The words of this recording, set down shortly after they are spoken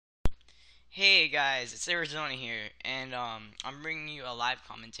Hey guys, it's Arizona here, and I'm bringing you a live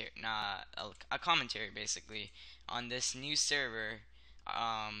commentary, a commentary basically on this new server,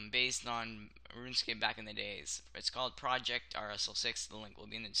 based on RuneScape back in the days. It's called Project RS06. The link will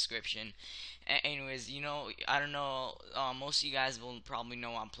be in the description. Anyways, I don't know. Most of you guys will probably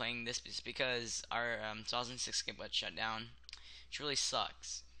know I'm playing this just because our 2006 game got shut down, which really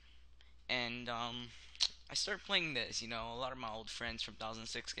sucks. And I started playing this. A lot of my old friends from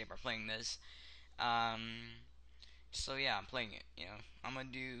 2006 game are playing this. Um, so yeah, I'm playing it. I'm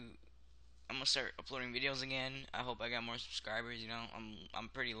gonna start uploading videos again. I hope I got more subscribers. I'm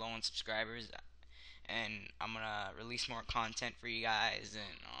pretty low on subscribers, and I'm gonna release more content for you guys.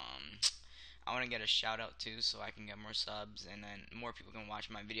 And I want to get a shout out too, so I can get more subs, and then more people can watch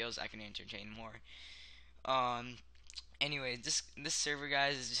my videos. I can entertain more. Um, anyway, this server,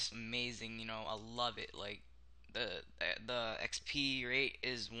 guys, is just amazing. I love it. Like the XP rate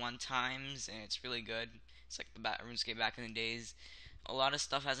is 1 times, and it's really good. It's like the RuneScape back in the days. A lot of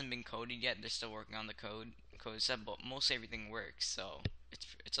stuff hasn't been coded yet. They're still working on the code set, but most everything works, so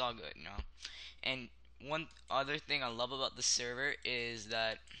it's all good. And one other thing I love about the server is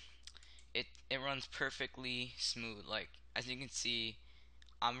that it runs perfectly smooth. Like, as you can see,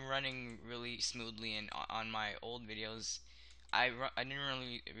 I'm running really smoothly, and on my old videos, I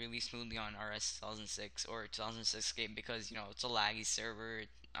didn't really smoothly on RS 2006 or 2006 game because it's a laggy server.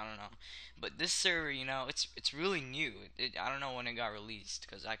 I don't know, but this server, it's really new. I don't know when it got released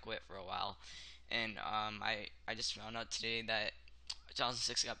because I quit for a while, and I just found out today that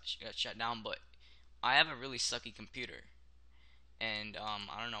 2006 got shut down. But I have a really sucky computer, and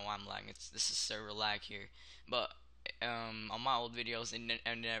I don't know why I'm lagging. This is server lag here, but on my old videos,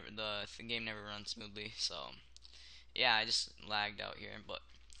 the game never runs smoothly. So yeah, I just lagged out here, but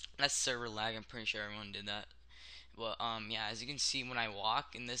that's server lag. I'm pretty sure everyone did that. But yeah, as you can see, when I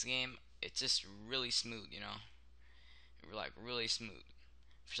walk in this game, it's just really smooth. Like really smooth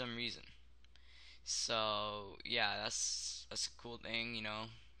for some reason. So yeah, that's a cool thing.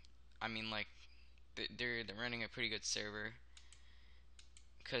 I mean, like they're running a pretty good server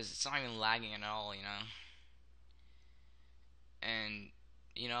because it's not even lagging at all. And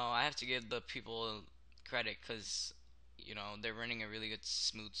I have to give the people credit because they're running a really good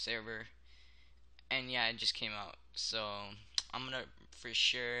smooth server. And yeah, it just came out, so I'm gonna for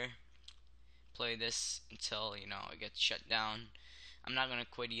sure play this until it gets shut down. I'm not gonna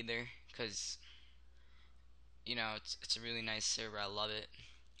quit either because it's a really nice server. I love it.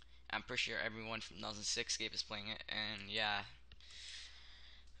 I'm pretty sure everyone from 2006 Scape is playing it, and yeah,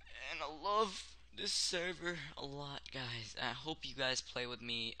 and I love this server a lot, guys. I hope you guys play with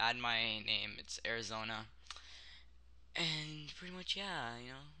me. Add my name. It's Arizona. And pretty much, yeah,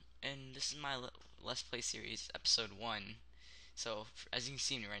 And this is my Let's Play series, episode 1. So, as you can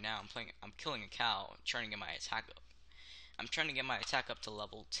see me right now, I'm killing a cow, trying to get my attack up. I'm trying to get my attack up to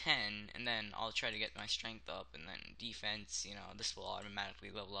level 10, and then I'll try to get my strength up, and then defense, this will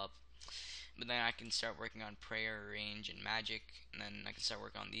automatically level up. But then I can start working on prayer, range, and magic, and then I can start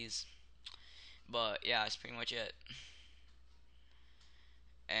working on these. But yeah, that's pretty much it.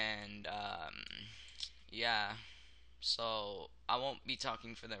 And yeah, so I won't be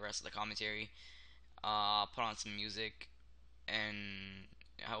talking for the rest of the commentary. I'll put on some music, and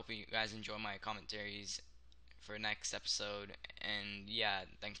I hope you guys enjoy my commentaries for next episode. And yeah,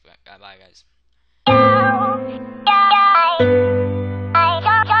 thanks. Bye, guys.